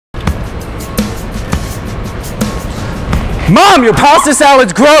Mom, your pasta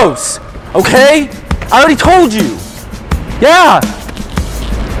salad's gross, okay? I already told you. Yeah,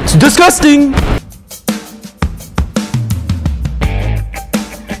 it's disgusting.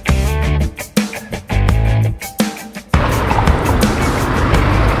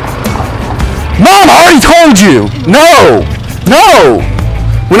 Mom, I already told you. No, no,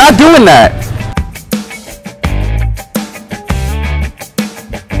 we're not doing that.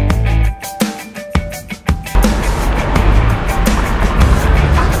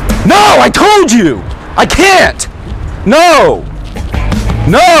 No, I told you! I can't! No!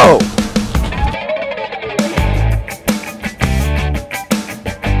 No!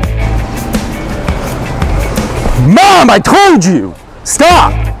 Mom, I told you!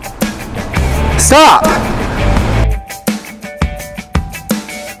 Stop! Stop!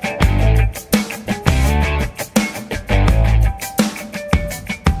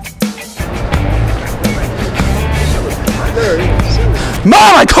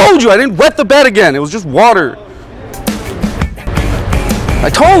 Mom, I told you I didn't wet the bed again. It was just water. I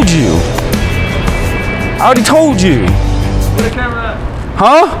told you. I already told you. Where the camera at?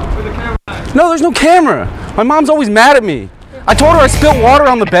 Huh? Where the camera at? No, there's no camera. My mom's always mad at me. I told her I spilled water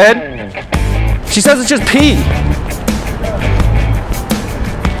on the bed. She says it's just pee.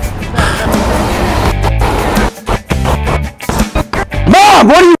 Mom,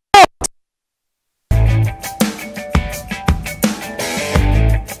 what do you want?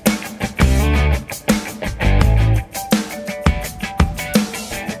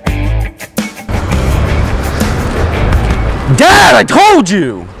 Dad, I told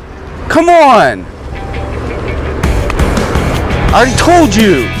you! Come on! I already told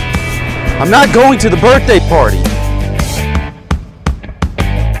you! I'm not going to the birthday party.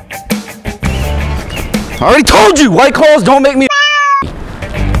 I already told you! White Claws don't make me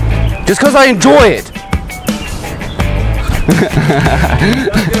just because I enjoy it.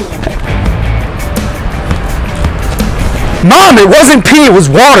 Mom, it wasn't pee, it was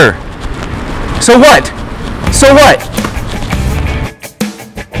water. So what? So what?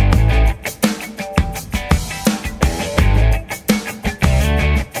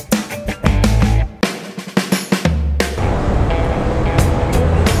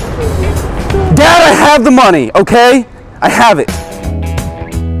 Dad, I have the money, okay? I have it.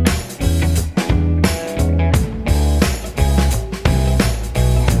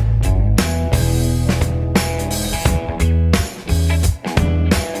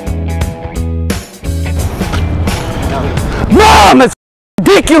 Mom, that's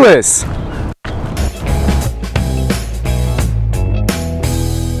ridiculous!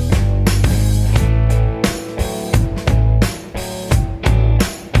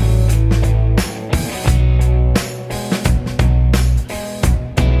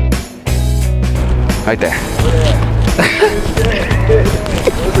 Right there.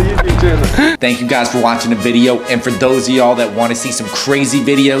 Thank you guys for watching the video, and for those of y'all that want to see some crazy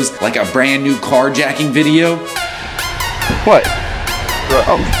videos like a brand new carjacking video. What?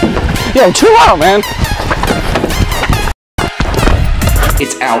 Oh. Yo, chill out, man.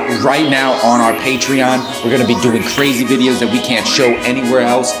 It's out right now on our Patreon. We're gonna be doing crazy videos that we can't show anywhere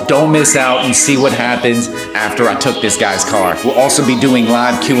else. Don't miss out and see what happens after I took this guy's car. We'll also be doing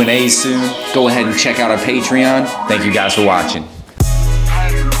live Q&As soon. Go ahead and check out our Patreon. Thank you guys for watching.